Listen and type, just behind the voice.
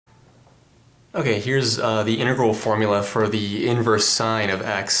Okay, here's the integral formula for the inverse sine of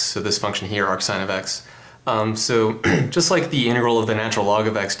x, so this function here, arcsin of x. So just like the integral of the natural log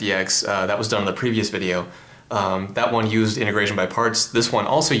of x dx, that was done in the previous video, that one used integration by parts. This one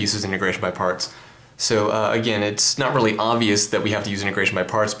also uses integration by parts. So again, it's not really obvious that we have to use integration by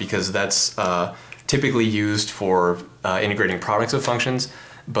parts because that's typically used for integrating products of functions,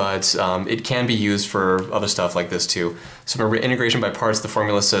 but it can be used for other stuff like this too. So remember, integration by parts, the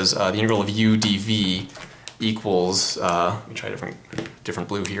formula says the integral of u dv equals, let me try a different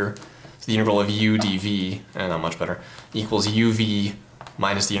blue here. So the integral of u dv, not much better, equals uv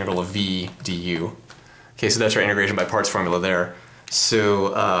minus the integral of v du. Okay, so that's our integration by parts formula there.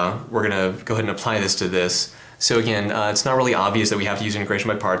 So we're going to go ahead and apply this to this. So again, it's not really obvious that we have to use integration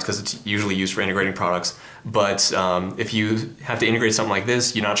by parts because it's usually used for integrating products. But if you have to integrate something like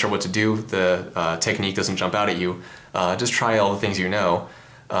this, you're not sure what to do, the technique doesn't jump out at you, just try all the things you know.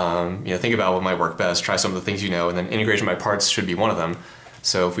 Think about what might work best, try some of the things you know, and then integration by parts should be one of them.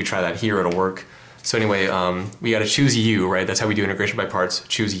 So if we try that here, it'll work. So anyway, we got to choose u, right? That's how we do integration by parts,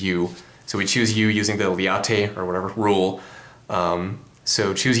 choose u. So we choose u using the Liate or whatever rule.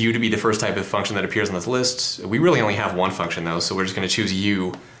 So choose u to be the first type of function that appears on this list. We really only have one function though, so we're just going to choose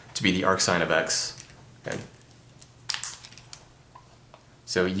u to be the arcsine of x. Okay.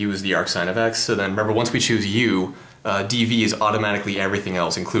 So u is the arcsine of x. So then remember, once we choose u, dv is automatically everything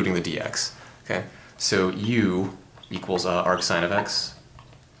else, including the dx. Okay. So u equals arcsine of x,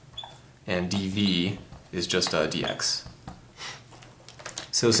 and dv is just dx.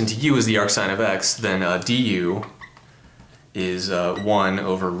 So since u is the arcsine of x, then du is 1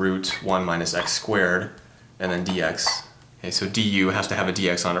 over root 1 minus x squared, and then dx. Okay, so du has to have a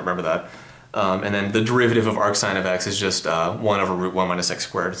dx on it, remember that. And then the derivative of arcsine of x is just 1 over root 1 minus x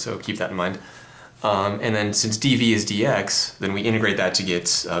squared, so keep that in mind. And then since dv is dx, then we integrate that to get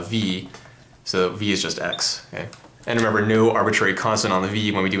v, so v is just x. Okay? And remember, no arbitrary constant on the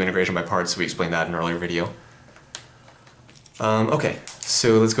v when we do integration by parts, so we explained that in an earlier video. Okay,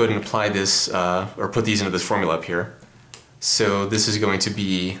 so let's go ahead and apply this, or put these into this formula up here. So this is going to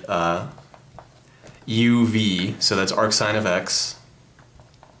be uv, so that's arcsine of x,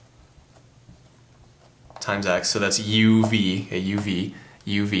 times x, so that's uv, okay,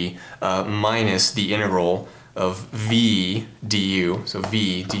 uv, minus the integral of v du, so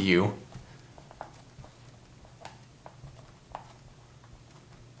v du,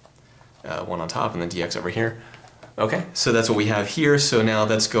 one on top and then dx over here. Okay, so that's what we have here, so now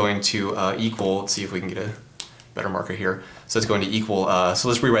that's going to equal, let's see if we can get a better marker here. So it's going to equal, so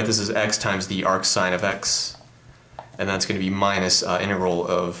let's rewrite this as x times the arcsine of x, and that's going to be minus integral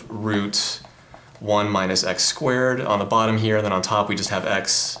of root 1 minus x squared on the bottom here, and then on top we just have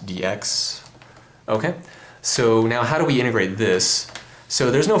x dx. Okay, so now how do we integrate this?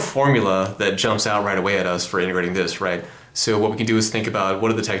 So there's no formula that jumps out right away at us for integrating this, right? So what we can do is think about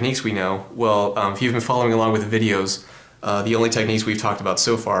what are the techniques we know. Well, if you've been following along with the videos, the only techniques we've talked about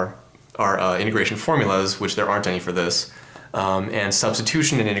so far are integration formulas, which there aren't any for this, and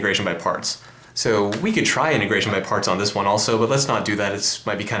substitution and integration by parts. So we could try integration by parts on this one also, but let's not do that. It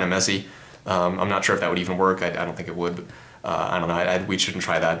might be kind of messy. I'm not sure if that would even work. I don't think it would, but I don't know. We shouldn't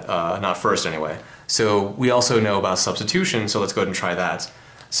try that, not first anyway. So we also know about substitution, so let's go ahead and try that.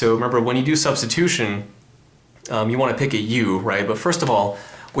 So remember, when you do substitution, you want to pick a u, right? But first of all,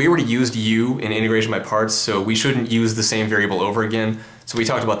 we already used u in integration by parts, so we shouldn't use the same variable over again. So we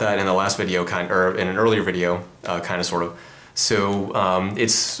talked about that in the last video, or in an earlier video, kind of, sort of. So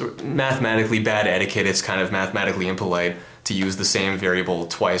it's mathematically bad etiquette, it's kind of mathematically impolite to use the same variable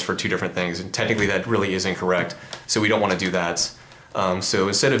twice for two different things, and technically that really is incorrect, so we don't want to do that. So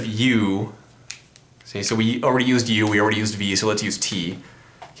instead of u, see, so we already used u, we already used v, so let's use t.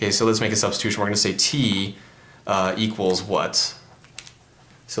 Okay, so let's make a substitution. We're going to say t equals what?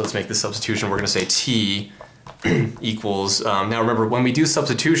 So let's make the substitution. We're going to say t equals, now remember, when we do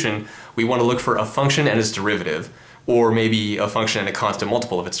substitution, we want to look for a function and its derivative, or maybe a function and a constant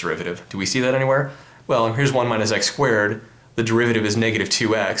multiple of its derivative. Do we see that anywhere? Well, here's 1 minus x squared. The derivative is negative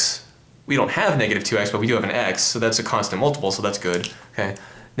 2x. We don't have negative 2x, but we do have an x, so that's a constant multiple, so that's good. Okay.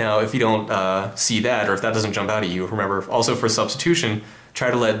 Now, if you don't see that, or if that doesn't jump out at you, remember, also for substitution,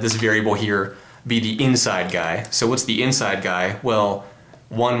 try to let this variable here be the inside guy. So what's the inside guy? Well,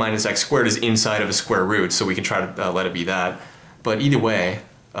 1 minus x squared is inside of a square root, so we can try to let it be that. But either way,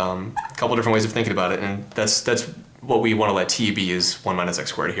 a couple different ways of thinking about it, and that's what we want to let t be, is 1 minus x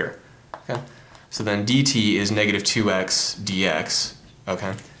squared here. Okay? So then dt is negative 2x dx.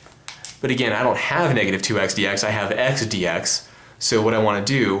 Okay? But again, I don't have negative 2x dx, I have x dx, so what I want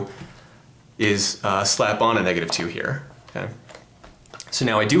to do is slap on a negative 2 here. Okay? So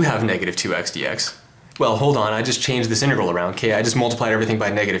now I do have negative 2x dx. Well, hold on, I just changed this integral around, okay? I just multiplied everything by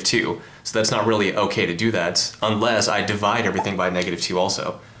negative 2. So that's not really okay to do that unless I divide everything by negative 2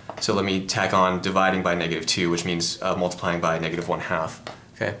 also. So let me tack on dividing by negative 2, which means multiplying by negative 1/2,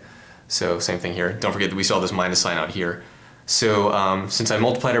 okay? So same thing here. Don't forget that we saw this minus sign out here. So since I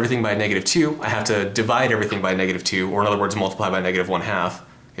multiplied everything by negative 2, I have to divide everything by negative 2, or in other words, multiply by negative 1/2.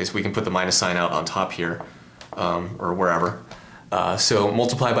 Okay, so we can put the minus sign out on top here, or wherever. So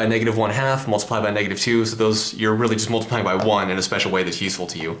multiply by negative 1/2, multiply by negative 2, so those, you're really just multiplying by 1 in a special way that's useful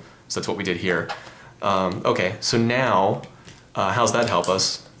to you. So that's what we did here. Okay, so now, how's that help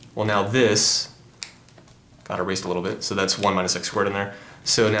us? Well, now this, got erased a little bit, so that's 1 minus x squared in there.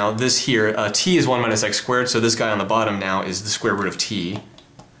 So now this here, t is 1 minus x squared, so this guy on the bottom now is the square root of t,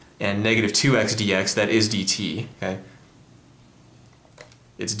 and negative 2x dx, that is dt, okay?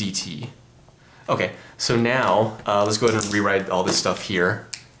 It's dt. Okay, so now let's go ahead and rewrite all this stuff here,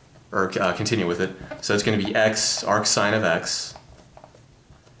 or continue with it. So it's going to be x arcsine of x.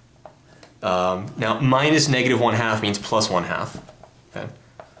 Now minus negative 1/2 means plus 1/2. Okay,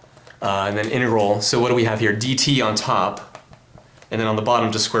 and then integral. So what do we have here? dt on top, and then on the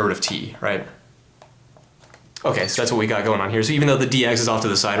bottom just square root of t, right? Okay, so that's what we got going on here. So even though the dx is off to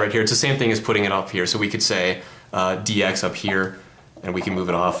the side right here, it's the same thing as putting it up here. So we could say dx up here, and we can move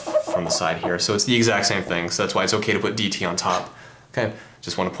it off from the side here. So it's the exact same thing, so that's why it's okay to put dt on top. Okay,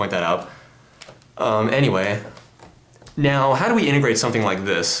 just want to point that out. Anyway, now how do we integrate something like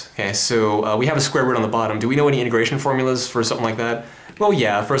this? Okay, so we have a square root on the bottom. Do we know any integration formulas for something like that? Well,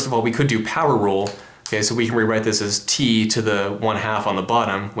 yeah, first of all, we could do power rule. Okay, so we can rewrite this as t to the 1/2 on the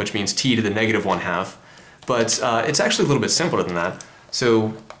bottom, which means t to the negative 1/2. But it's actually a little bit simpler than that.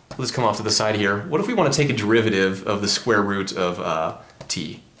 So let's come off to the side here. What if we want to take a derivative of the square root of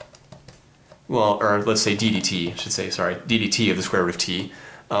t? Well, or let's say ddt, I should say, sorry, ddt of the square root of t.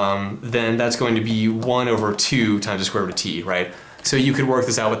 Then that's going to be 1 over 2 times the square root of t, right? So you could work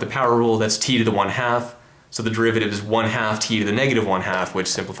this out with the power rule. That's t to the 1/2. So the derivative is 1/2 t to the negative 1/2, which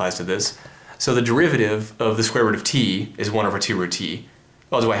simplifies to this. So the derivative of the square root of t is 1 over 2 root t.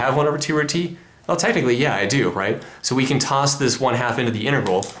 Well, do I have 1 over 2 root t? Well, technically, yeah, I do, right? So we can toss this 1/2 into the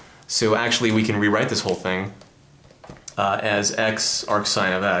integral. So actually, we can rewrite this whole thing as x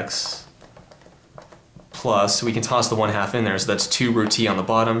arcsine of x plus, we can toss the 1/2 in there, so that's 2 root t on the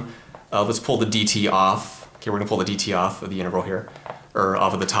bottom. Let's pull the dt off. Okay, we're going to pull the dt off of the integral here, or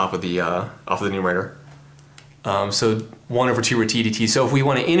off of the top of the numerator. So 1 over 2 root t dt. So if we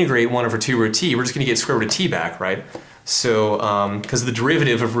want to integrate 1 over 2 root t, we're just going to get square root of t back, right? So, because the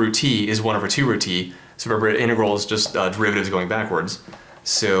derivative of root t is 1 over 2 root t, so remember integral is just derivatives going backwards.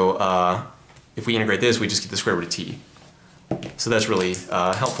 So if we integrate this, we just get the square root of t. So that's really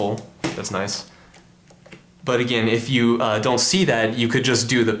helpful. That's nice. But again, if you don't see that, you could just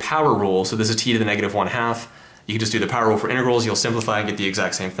do the power rule. So this is t to the negative 1/2. You could just do the power rule for integrals. You'll simplify and get the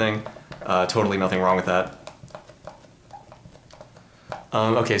exact same thing. Totally nothing wrong with that.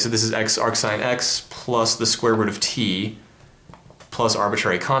 Okay, so this is x arcsine x plus the square root of t plus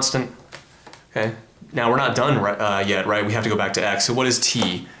arbitrary constant. Okay, now we're not done yet, right? We have to go back to x. So what is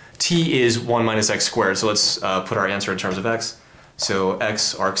t? T is 1 minus x squared. So let's put our answer in terms of x. So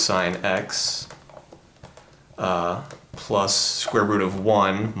x arcsine x plus square root of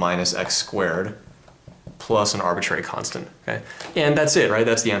 1 minus x squared plus an arbitrary constant. Okay, and that's it, right?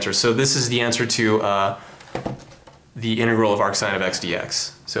 That's the answer. So this is the answer to the integral of arcsine of x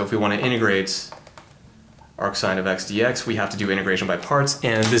dx. So if we want to integrate arcsine of x dx, we have to do integration by parts,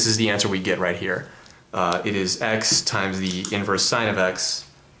 and this is the answer we get right here. It is x times the inverse sine of x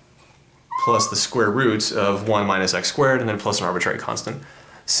plus the square root of 1 minus x squared, and then plus an arbitrary constant.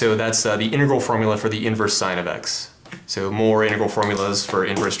 So that's the integral formula for the inverse sine of x. So more integral formulas for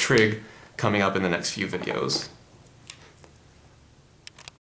inverse trig coming up in the next few videos.